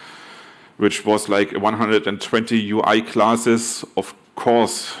 which was like 120 UI classes, of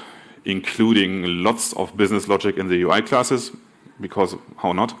course, including lots of business logic in the UI classes, because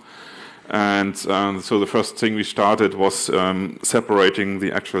how not? And so the first thing we started was separating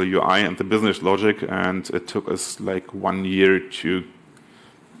the actual UI and the business logic, and it took us like 1 year to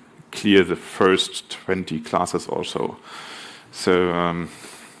clear the first 20 classes or so. So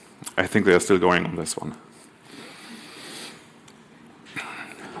I think they are still going on this one.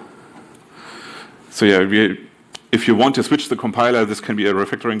 So yeah, if you want to switch the compiler, this can be a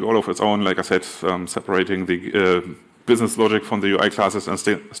refactoring goal of its own. Like I said, separating the business logic from the UI classes and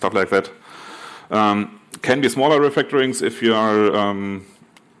stuff like that. Can be smaller refactorings if you are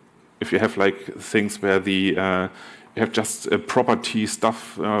if you have like things where you have just property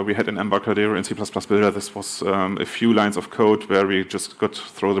stuff. We had in Embarcadero in C++ Builder. This was a few lines of code where we just got to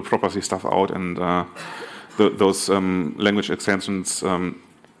throw the property stuff out, and those language extensions,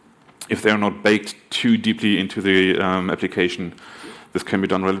 if they are not baked too deeply into the application, this can be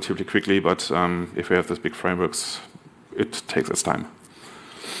done relatively quickly. But if we have these big frameworks, it takes its time.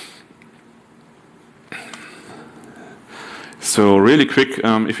 So really quick,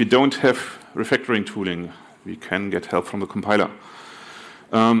 if you don't have refactoring tooling, we can get help from the compiler.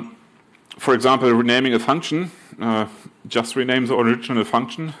 For example, renaming a function, just rename the original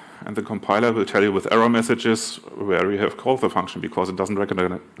function, and the compiler will tell you with error messages where you have called the function because it doesn't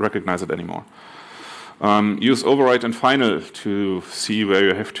recognize it anymore. Use override and final to see where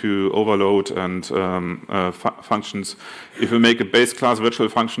you have to overload and functions. If you make a base class virtual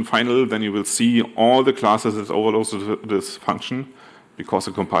function final, then you will see all the classes that overload this function because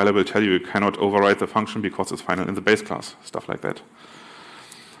the compiler will tell you you cannot override the function because it's final in the base class, stuff like that.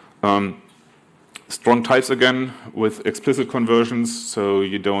 Strong types again with explicit conversions, so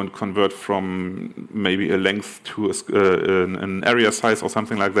you don't convert from maybe a length to an area size or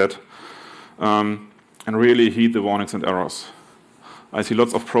something like that. And really heed the warnings and errors. I see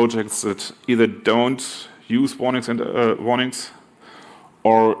lots of projects that either don't use warnings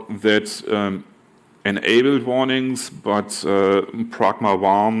or that enabled warnings, but pragma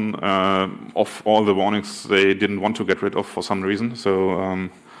warn of all the warnings they didn't want to get rid of for some reason. So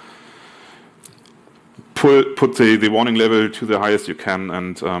put the warning level to the highest you can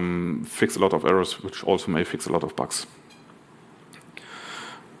and fix a lot of errors, which also may fix a lot of bugs.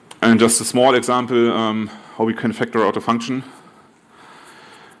 And just a small example how we can factor out a function.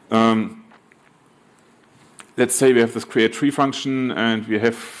 Let's say we have this create tree function and we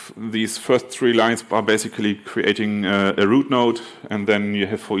have these first 3 lines are basically creating a root node, and then you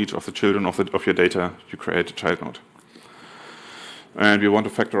have for each of the children of your data, you create a child node. And we want to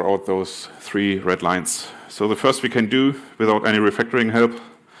factor out those 3 red lines. So the first we can do, without any refactoring help,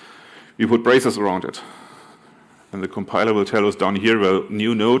 we put braces around it. And the compiler will tell us down here, well,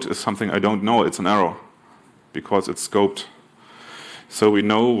 new node is something I don't know, it's an error, because it's scoped. So we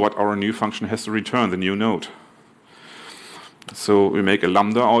know what our new function has to return, the new node. So we make a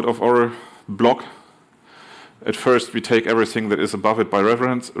lambda out of our block. At first we take everything that is above it by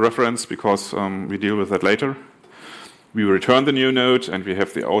reference because we deal with that later. We return the new node, and we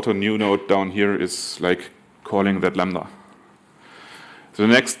have the auto new node down here is like calling that lambda. The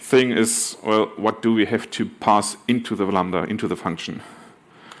next thing is, well, what do we have to pass into the lambda, into the function?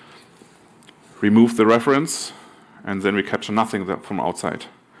 Remove the reference, and then we capture nothing from outside.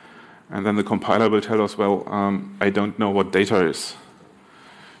 And then the compiler will tell us, well, I don't know what data is.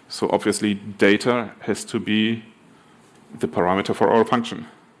 So obviously data has to be the parameter for our function.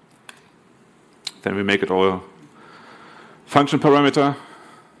 Then we make it our function parameter,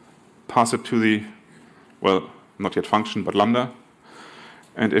 pass it to the, well, not yet function, but lambda.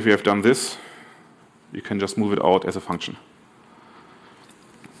 And if you have done this, you can just move it out as a function.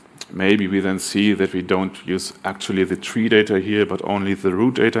 Maybe we then see that we don't use actually the tree data here, but only the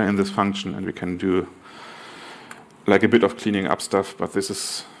root data in this function, and we can do like a bit of cleaning up stuff, but this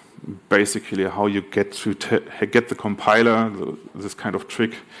is basically how you get to get the compiler, this kind of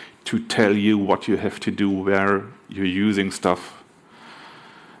trick, to tell you what you have to do where you're using stuff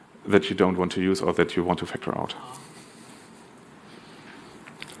that you don't want to use or that you want to factor out.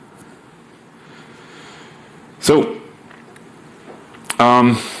 So,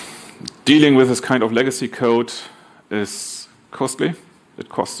 dealing with this kind of legacy code is costly. It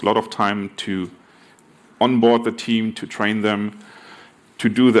costs a lot of time to onboard the team, to train them, to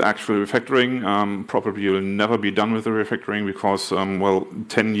do the actual refactoring. Probably you'll never be done with the refactoring because, well,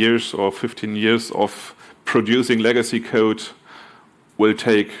 10 years or 15 years of producing legacy code will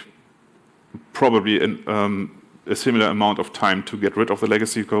take probably a similar amount of time to get rid of the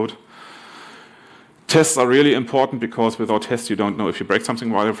legacy code. Tests are really important because without tests you don't know if you break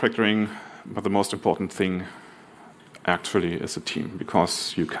something while refactoring, but the most important thing actually is a team,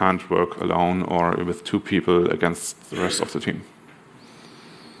 because you can't work alone or with 2 people against the rest of the team.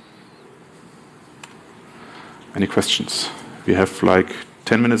 Any questions? We have like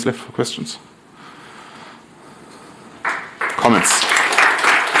 10 minutes left for questions. Comments?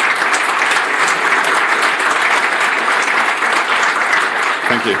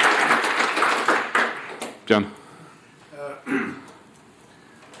 Thank you. John?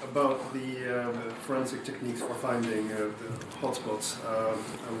 About the forensic techniques for finding the hotspots,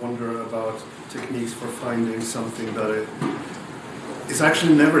 I wonder about techniques for finding something that is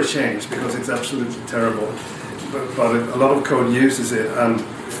actually never changed because it's absolutely terrible. But a lot of code uses it and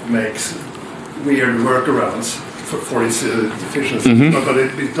makes weird workarounds for its deficiency. Mm-hmm. But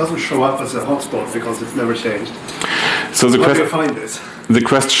it doesn't show up as a hotspot because it's never changed. So how do you find this? The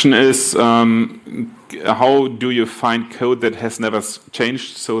question is, how do you find code that has never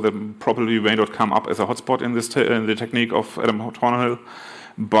changed, so that probably may not come up as a hotspot in this in the technique of Adam Thornhill,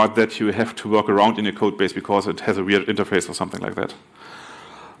 but that you have to work around in a code base because it has a weird interface or something like that?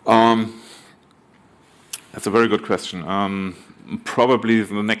 That's a very good question. Probably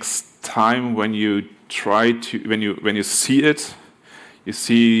the next time when you try to, when you see it, you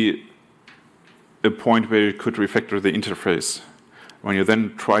see a point where you could refactor the interface. When you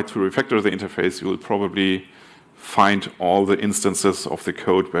then try to refactor the interface, you will probably find all the instances of the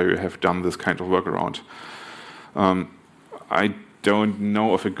code where you have done this kind of workaround. I don't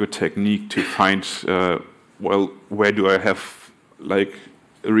know of a good technique to find, well, where do I have like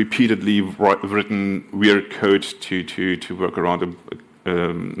repeatedly written weird code to work around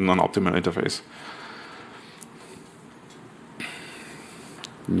a non-optimal interface.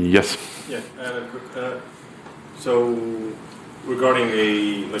 Yes. Yeah, so regarding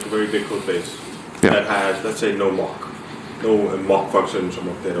a very big code base that has, let's say, no mock functions or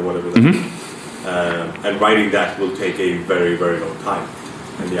mock data, whatever that is. And writing that will take a very, very long time.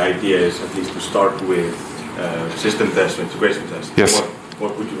 And the idea is at least to start with system tests or integration tests. Yes.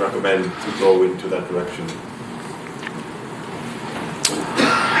 What would you recommend to go into that direction?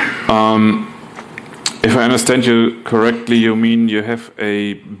 If I understand you correctly, you mean you have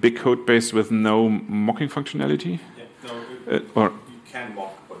a big code base with no mocking functionality? Yeah, no, or you can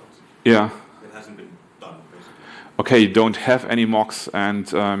mock, but yeah. it hasn't been done, basically. Okay, you don't have any mocks,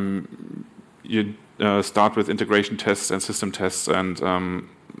 and you start with integration tests and system tests, and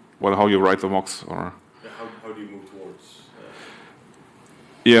well, how you write the mocks, or yeah, how do you move towards?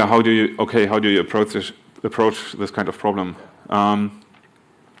 Yeah, how do you approach this kind of problem? Yeah.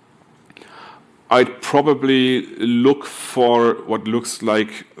 I'd probably look for what looks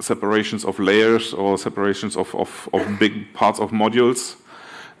like separations of layers or separations of big parts of modules,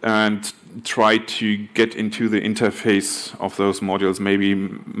 and try to get into the interface of those modules, maybe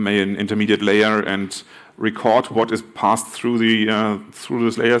an intermediate layer, and record what is passed through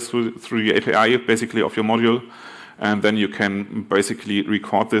those layers, through the API basically of your module, and then you can basically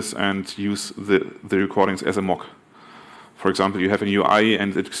record this and use the recordings as a mock. For example, you have an UI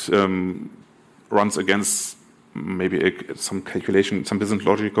and it runs against maybe some calculation, some business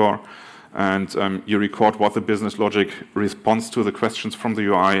logic, and you record what the business logic responds to the questions from the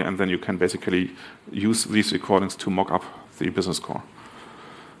UI, and then you can basically use these recordings to mock up the business core.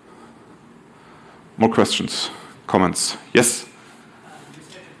 More questions, comments? Yes?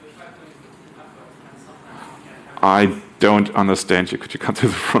 I don't understand you. Could you come to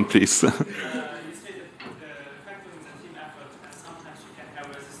the front, please? You stated factoring is a team effort, and sometimes you can have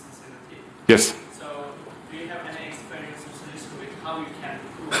resistance in the team. Yes. So, do you have any experience or solution with how you can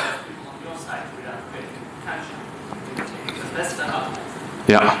improve those people on your side without getting tension in the team? Because that's the hard part.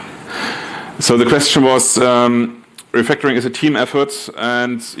 Yeah. So the question was, refactoring is a team effort,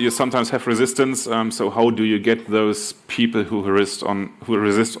 and you sometimes have resistance. So how do you get those people who resist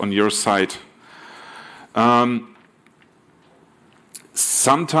on your side?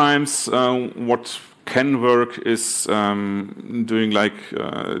 Sometimes what can work is doing like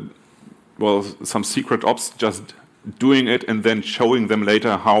some secret ops, just doing it and then showing them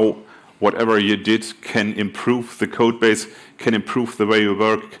later how whatever you did can improve the code base, can improve the way you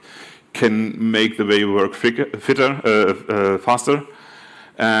work, can make the way you work faster,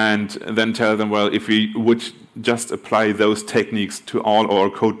 and then tell them, well, if we would just apply those techniques to all our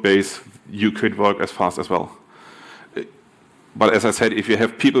code base, you could work as fast as well. But as I said, if you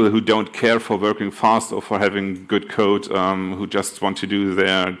have people who don't care for working fast or for having good code, who just want to do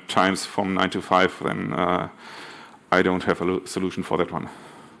their times from 9 to 5, then I don't have a solution for that one.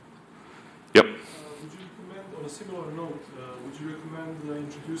 Yep. Would you recommend, on a similar note, would you recommend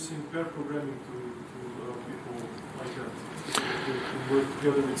introducing pair programming to people like that? To work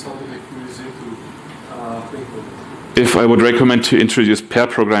together with somebody who is into plain code? If I would recommend to introduce pair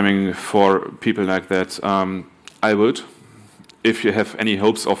programming for people like that, I would. If you have any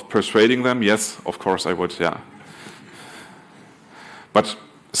hopes of persuading them, yes, of course I would, yeah. But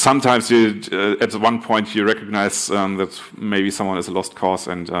sometimes at one point you recognize that maybe someone is a lost cause,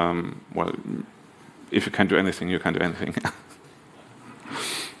 and well, if you can do anything, you can do anything.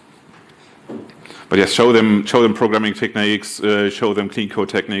 But yes, show them programming techniques, show them clean code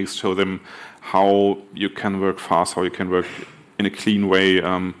techniques, show them how you can work fast, how you can work in a clean way.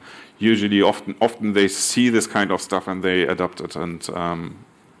 Usually, often they see this kind of stuff and they adapt it and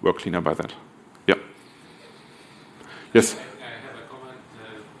work cleaner by that. Yeah. Yes. I have a comment.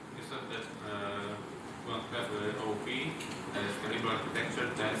 You said that we want to have OOP, scalable architecture,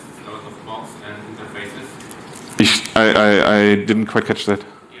 tests, a lot of mocks and interfaces. I didn't quite catch that. Yeah.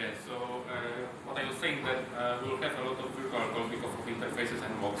 So what I was saying that we will have a lot of virtual code because of interfaces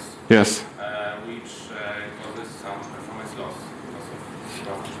and mocks. Yes. Which causes some performance loss because of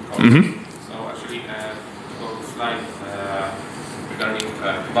code. Mm-hmm. So actually, for the slide regarding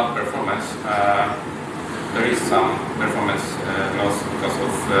bug performance, there is some performance loss because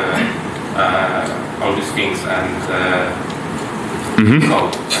of all these things, and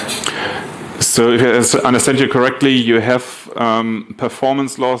So if I understand you correctly, you have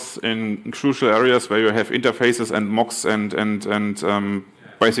performance loss in crucial areas where you have interfaces and mocks and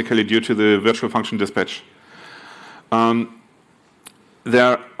basically due to the virtual function dispatch.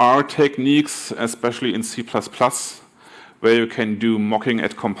 There are techniques, especially in C++, where you can do mocking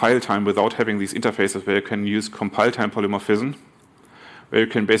at compile time without having these interfaces, where you can use compile time polymorphism, where you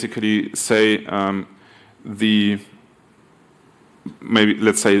can basically say maybe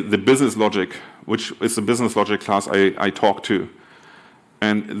let's say the business logic, which is the business logic class I talk to.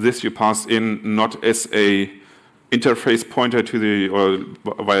 And this you pass in not as a interface pointer to the, or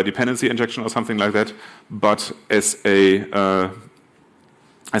via dependency injection or something like that, but as a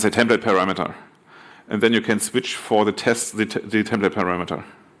template parameter. And then you can switch for the test the template parameter.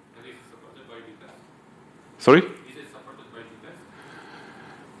 And is it supported by GTest? Sorry? Is it supported by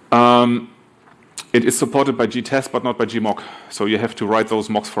GTest? It is supported by GTest, but not by Gmock. So you have to write those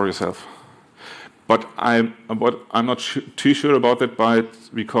mocks for yourself. But I'm not too sure about that,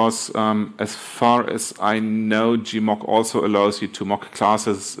 because as far as I know, Gmock also allows you to mock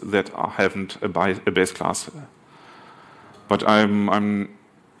classes that haven't a base class. But I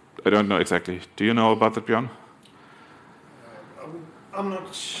don't know exactly. Do you know about that, Björn? I'm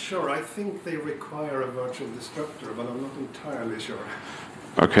not sure. I think they require a virtual destructor, but I'm not entirely sure.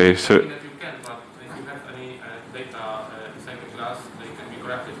 Okay, so. I think that you can, but if you have any data inside the class, they can be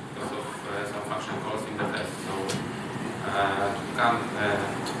corrupted because of some function calls in the test. So you can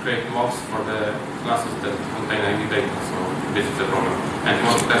create mocks for the classes that contain any data. So this is the problem. And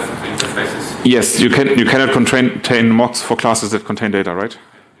most test interfaces. Yes, you cannot contain mocks for classes that contain data, right?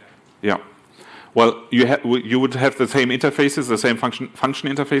 Yeah. Well, you would have the same interfaces, the same function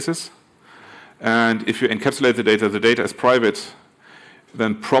interfaces, and if you encapsulate the data is private,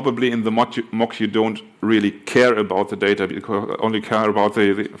 then probably in the mock you don't really care about the data, because you only care about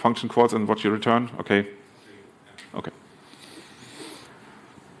the function calls and what you return. Okay. Okay.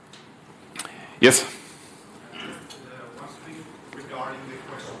 Yes. One thing regarding the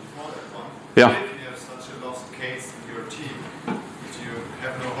question before that one. Yeah. If you have such a lost case in your team that you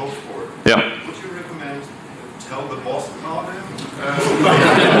have no hope for, Yeah. would you recommend tell the boss about it?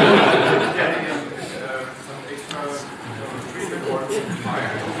 Getting some extra treatment or just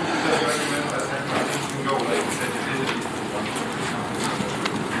recommend that everything can go like you said you did it for one.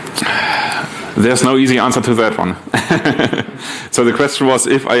 There's no easy answer to that one. So the question was,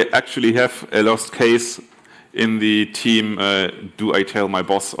 if I actually have a lost case in the team, do I tell my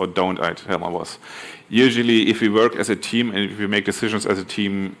boss or don't I tell my boss? Usually, if we work as a team and if we make decisions as a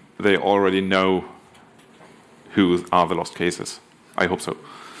team, they already know who are the lost cases. I hope so.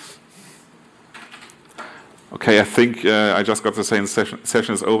 Okay, I think I just got the same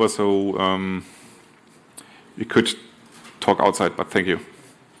session is over, so we could talk outside, but thank you.